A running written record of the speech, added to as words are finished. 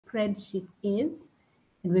spreadsheet is,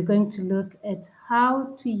 and we're going to look at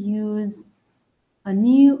how to use a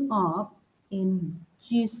new app in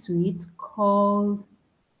G Suite called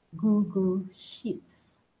Google Sheets.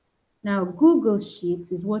 Now, Google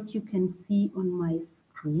Sheets is what you can see on my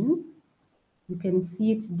screen. You can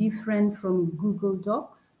see it's different from Google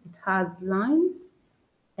Docs. It has lines,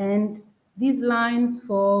 and these lines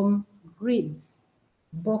form grids,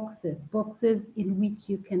 boxes in which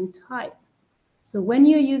you can type. So when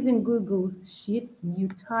you're using Google Sheets, you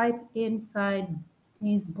type inside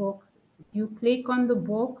these boxes. If you click on the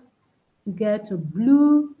box, you get a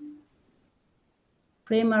blue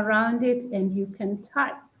frame around it and you can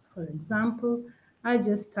type. For example, I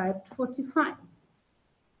just typed 45.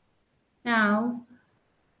 Now,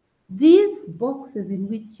 these boxes in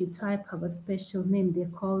which you type have a special name. They're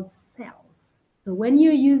called cells. So when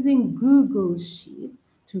you're using Google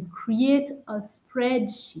Sheets to create a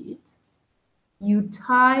spreadsheet, you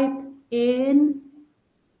type in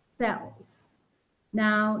cells.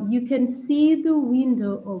 Now, you can see the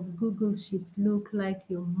window of Google Sheets look like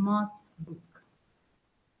your math book.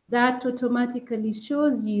 That automatically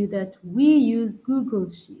shows you that we use Google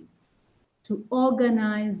Sheets to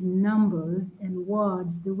organize numbers and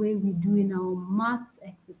words the way we do in our maths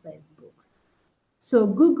exercise books. So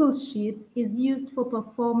Google Sheets is used for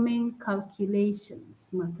performing calculations,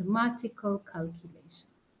 mathematical calculations.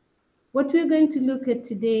 What we're going to look at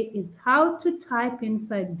today is how to type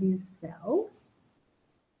inside these cells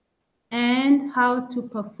and how to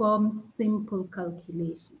perform simple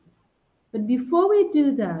calculations. But before we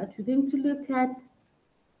do that, we're going to look at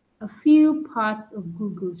a few parts of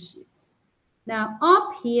Google Sheets. Now,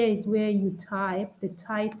 up here is where you type the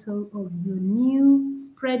title of your new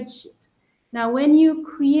spreadsheet. Now, when you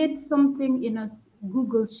create something in a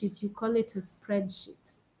Google Sheet, you call it a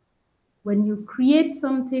spreadsheet. When you create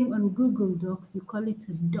something on Google Docs, you call it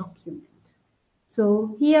a document.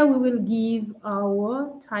 So here we will give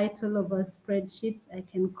our title of our spreadsheet. I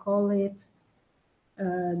can call it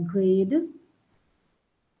grade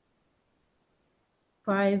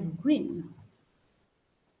 5 green.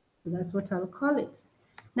 So that's what I'll call it.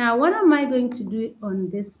 Now, what am I going to do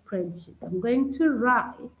on this spreadsheet? I'm going to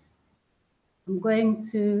write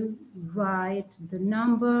the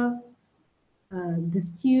number, the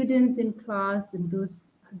students in class, and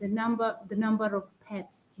the number of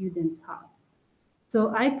pets students have.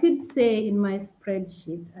 So I could say in my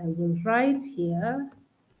spreadsheet, I will write here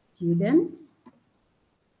students,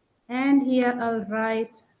 and here I'll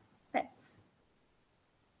write pets.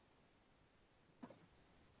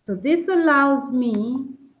 So this allows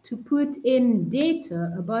me to put in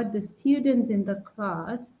data about the students in the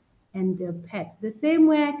class and their pets. The same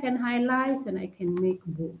way I can highlight and I can make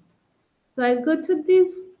bold. So I go to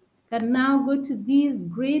this, can now go to these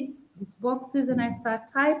grids, these boxes, and I start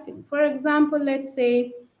typing. For example, let's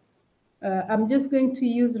say I'm just going to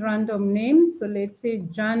use random names. So let's say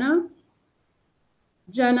Jana.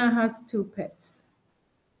 Jana has 2 pets.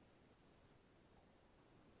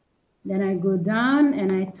 Then I go down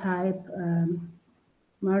and I type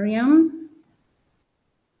Mariam.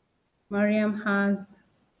 Mariam has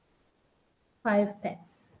 5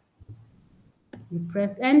 pets. You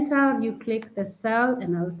press enter, you click the cell,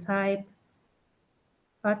 and I'll type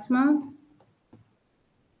Fatma.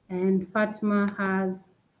 And Fatma has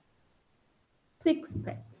 6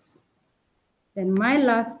 pets. Then my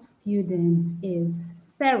last student is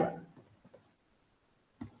Sarah.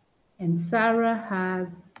 And Sarah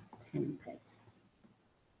has 10 pets.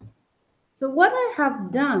 So what I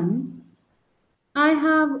have done, I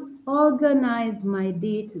have organized my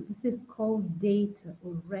data. This is called data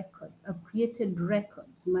or records. I've created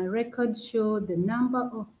records. My records show the number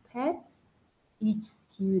of pets each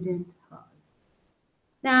student has.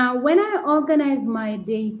 Now, when I organize my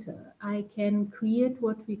data, I can create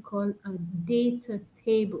what we call a data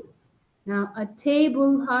table. Now, a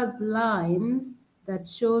table has lines that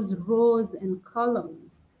shows rows and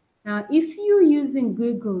columns. Now, if you're using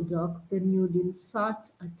Google Docs, then you'd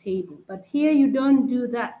insert a table. But here you don't do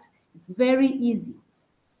that. It's very easy.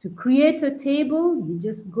 To create a table, you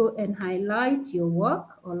just go and highlight your work,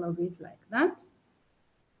 all of it like that.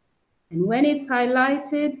 And when it's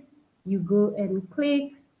highlighted, you go and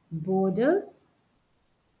click borders.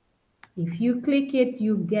 If you click it,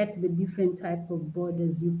 you get the different type of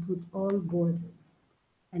borders. You put all borders,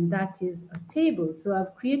 and that is a table. So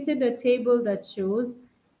I've created a table that shows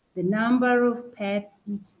the number of pets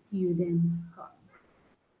each student has.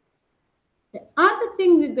 The other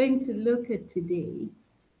thing we're going to look at today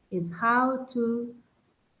is how to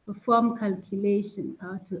perform calculations,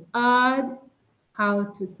 how to add, how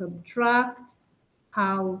to subtract,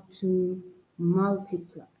 how to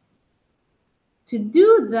multiply. To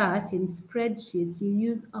do that in spreadsheets, you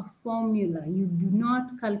use a formula. You do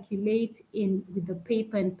not calculate with the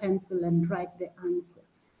paper and pencil and write the answer.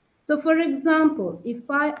 So for example, if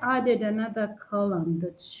I added another column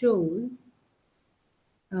that shows,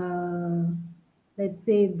 let's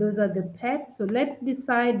say those are the pets. So let's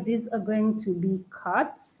decide these are going to be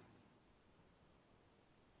cats.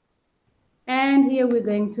 And here we're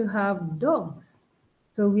going to have dogs.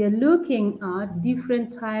 So we are looking at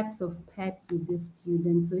different types of pets with the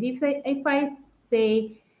students. So if I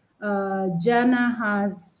say Jana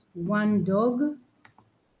has 1 dog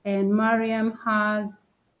and Mariam has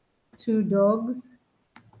 2 dogs,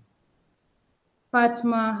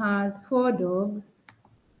 Fatma has 4 dogs,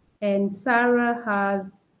 and Sarah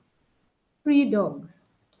has 3 dogs.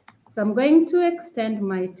 So I'm going to extend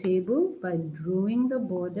my table by drawing the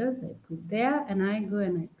borders. I put there and I go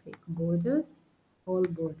and I click borders, all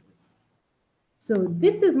borders. So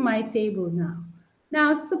this is my table now.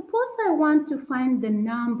 Now suppose I want to find the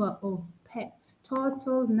number of pets,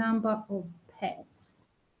 total number of pets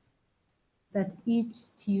that each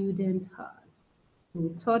student has.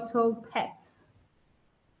 So total pets.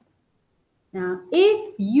 Now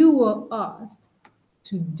if you were asked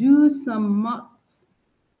to do some math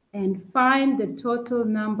and find the total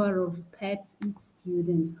number of pets each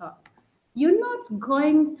student has, you're not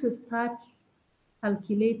going to start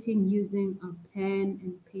calculating using a pen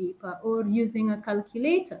and paper or using a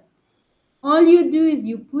calculator. All you do is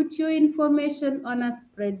you put your information on a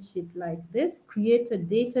spreadsheet like this, create a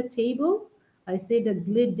data table. I say the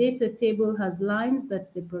data table has lines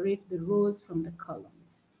that separate the rows from the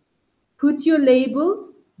columns. Put your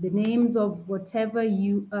labels, the names of whatever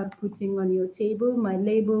you are putting on your table. My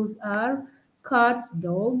labels are cats,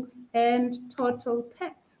 dogs, and total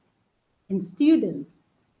pets and students.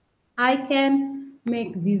 I can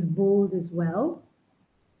make these bold as well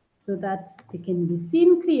so that they can be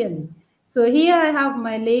seen clearly. So here I have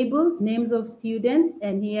my labels, names of students,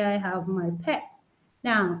 and here I have my pets.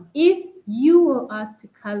 Now, if you were asked to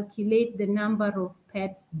calculate the number of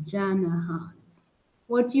pets Jana has,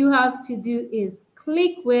 what you have to do is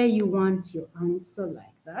click where you want your answer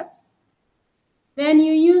like that. Then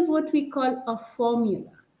you use what we call a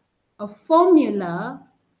formula. A formula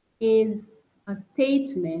is a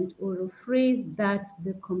statement or a phrase that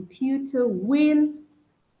the computer will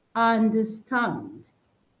understand.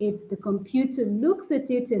 If the computer looks at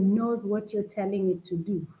it and knows what you're telling it to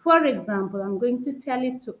do. For example, I'm going to tell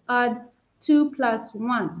it to add 2 plus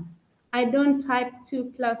 1. I don't type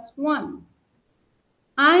 2 plus 1.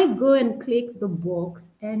 I go and click the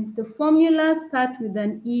box and the formula starts with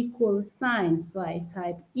an equal sign. So I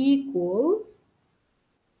type equals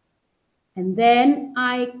and then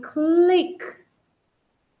I click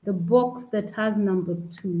the box that has number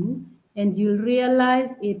 2 and you'll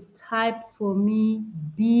realize it types for me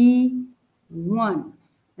B1.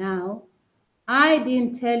 Now, I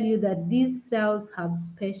didn't tell you that these cells have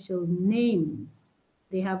special names.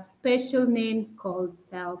 They have special names called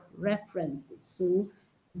self-references. So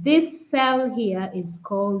this cell here is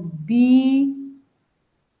called B3.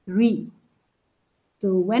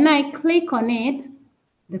 So when I click on it,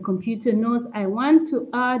 the computer knows I want to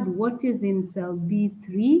add what is in cell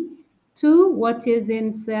B3 to what is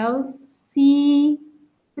in cell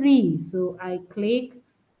C3. So I click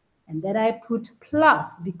and then I put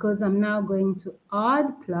plus because I'm now going to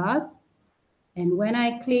add plus. And when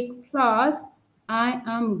I click plus, I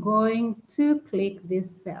am going to click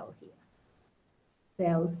this cell here,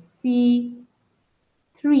 cell C3.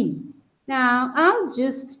 Now I'll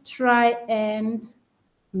just try and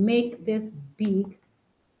make this big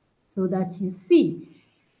so that you see.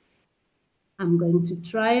 I'm going to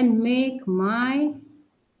try and make my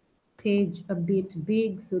page a bit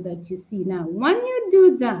big so that you see. Now, when you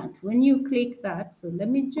do that, when you click that, so let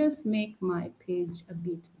me just make my page a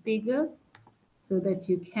bit bigger so that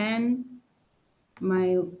you can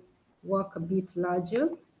my work a bit larger.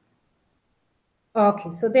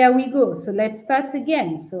 Okay, so there we go. So let's start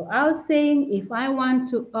again. So I was saying if I want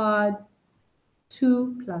to add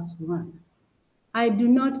 2 plus 1, I do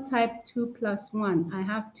not type 2 plus 1. I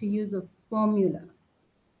have to use a formula.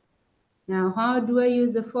 Now, how do I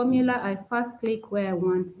use the formula? I first click where I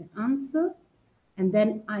want the answer, and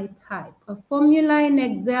then I type. A formula in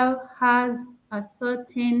Excel has a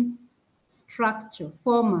certain structure,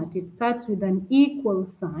 format. It starts with an equal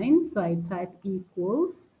sign, so I type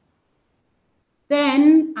equals.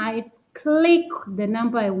 Then I click the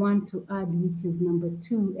number I want to add, which is number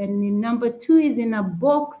 2. And in number 2 is in a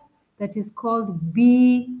box that is called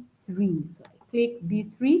B3. So I click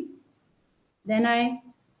B3. Then I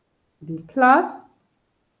do plus.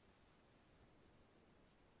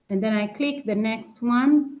 And then I click the next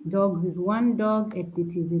one. Dogs is one dog, and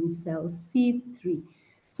it is in cell C3.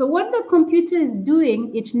 So what the computer is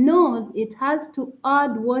doing, it knows it has to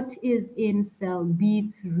add what is in cell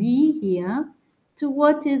B3 here to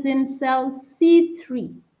what is in cell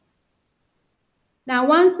C3. Now,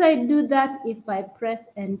 once I do that, if I press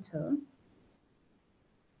enter,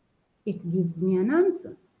 it gives me an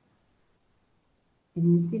answer.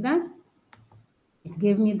 Can you see that? It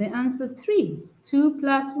gave me the answer 3. 2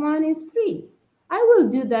 plus 1 is 3. I will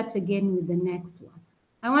do that again with the next one.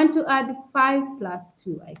 I want to add 5 plus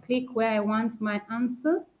 2. I click where I want my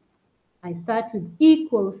answer. I start with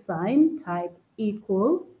equal sign, type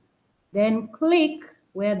equal, then click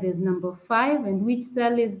where there's number 5, and which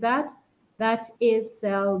cell is that? That is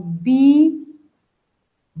cell B4.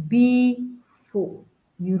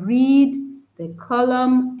 You read the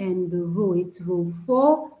column and the row. It's row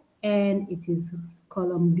 4 and it is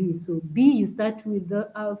column B. So B, you start with the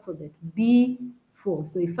alphabet, B4.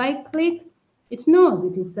 So if I click, it knows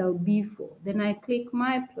it is cell B4. Then I click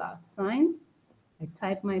my plus sign. I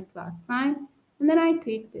type my plus sign, and then I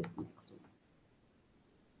click this next one.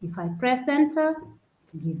 If I press enter,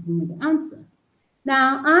 it gives me the answer.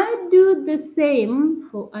 Now, I do the same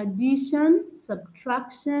for addition,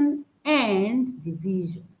 subtraction, and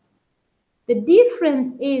division. The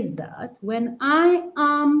difference is that when I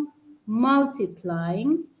am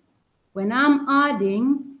multiplying, when I'm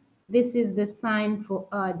adding, this is the sign for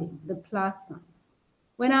adding, the plus sign.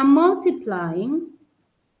 When I'm multiplying,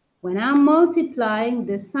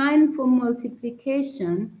 the sign for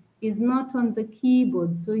multiplication is not on the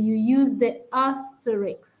keyboard, so you use the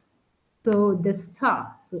asterisk. So the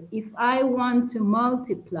star. So if I want to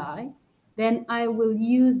multiply, then I will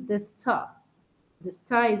use the star. The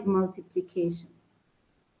star is multiplication.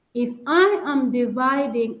 If I am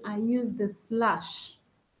dividing, I use the slash.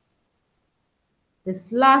 The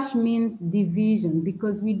slash means division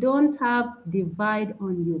because we don't have divide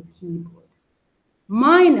on your keyboard.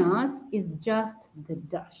 Minus is just the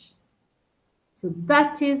dash. So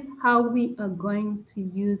that is how we are going to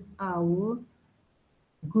use our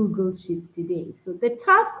Google Sheets today. So the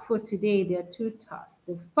task for today, there are 2 tasks.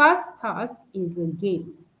 The first task is a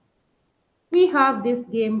game. We have this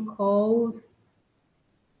game called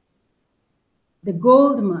the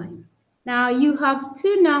gold mine. Now you have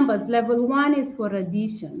 2 numbers. Level 1 is for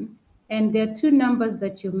addition, and there are 2 numbers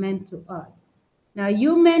that you're meant to add. Now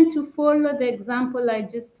you're meant to follow the example I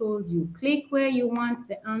just told you. Click where you want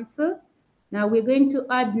the answer. Now we're going to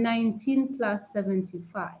add 19 plus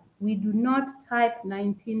 75. We do not type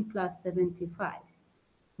 19 plus 75.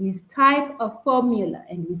 We type a formula,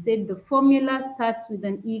 and we said the formula starts with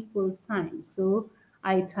an equal sign. So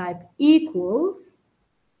I type equals,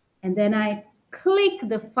 and then I click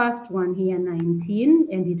the first one here, 19,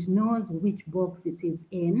 and it knows which box it is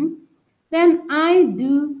in. Then I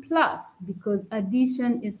do plus, because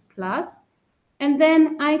addition is plus, and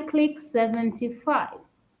then I click 75.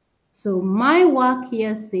 So my work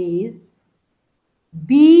here says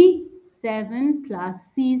B7 plus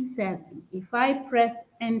C7. If I press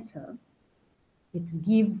enter, it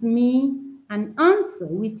gives me an answer,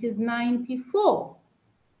 which is 94.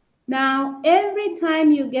 Now, every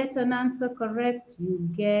time you get an answer correct, you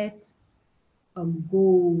get a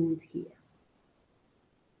gold here.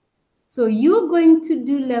 So you're going to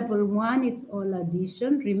do level 1, it's all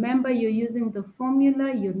addition. Remember, you're using the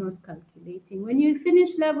formula, you're not calculating. When you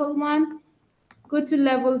finish level 1, go to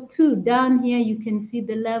level 2. Down here, you can see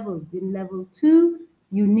the levels. In level 2,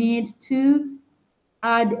 you need to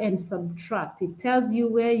add and subtract. It tells you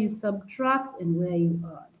where you subtract and where you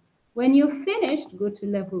add. When you're finished, go to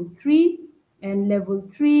level 3. And level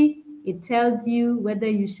 3, it tells you whether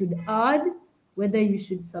you should add, whether you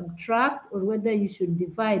should subtract, or whether you should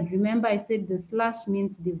divide. Remember, I said the slash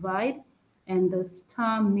means divide and the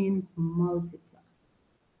star means multiply.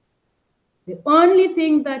 The only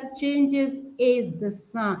thing that changes is the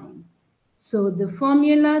sign. So the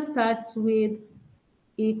formula starts with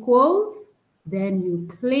equals, then you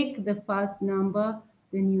click the first number,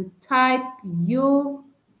 then you type your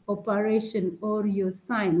operation or your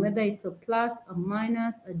sign, whether it's a plus, a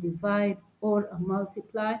minus, a divide, or a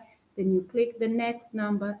multiply. Then you click the next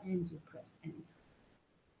number and you press enter.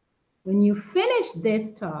 When you finish this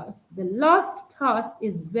task, the last task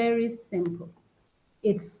is very simple.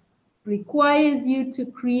 It requires you to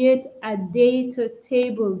create a data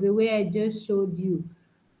table the way I just showed you.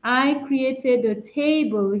 I created a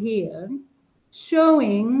table here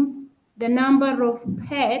showing the number of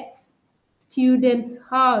pets students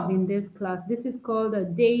have in this class. This is called a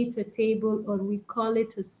data table, or we call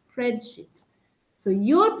it a spreadsheet. So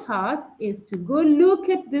your task is to go look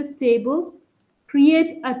at this table,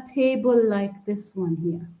 create a table like this one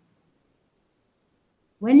here.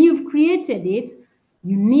 When you've created it,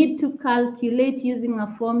 you need to calculate using a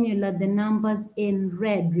formula the numbers in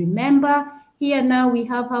red. Remember, here now we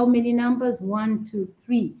have how many numbers? 1, 2,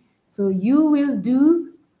 3. So you will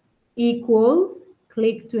do equals,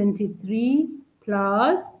 click 23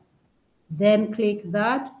 plus, then click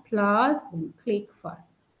that plus, then click 5.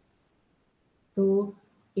 So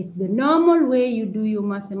it's the normal way you do your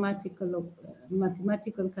mathematical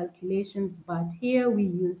calculations, but here we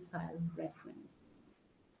use cell reference.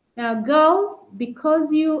 Now, girls,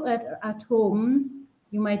 because you are at home,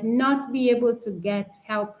 you might not be able to get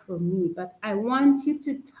help from me, but I want you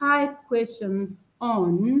to type questions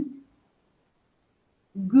on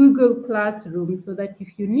Google Classroom so that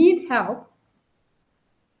if you need help,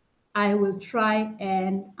 I will try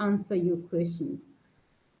and answer your questions.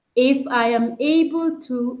 If I am able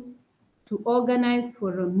to organize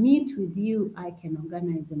for a meet with you, I can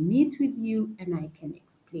organize a meet with you and I can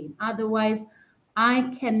explain. Otherwise,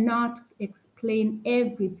 I cannot explain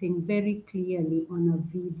everything very clearly on a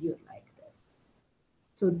video like this.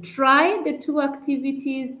 So try the two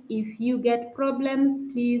activities. If you get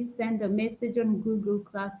problems, please send a message on Google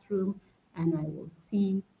Classroom and I will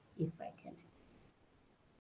see if I can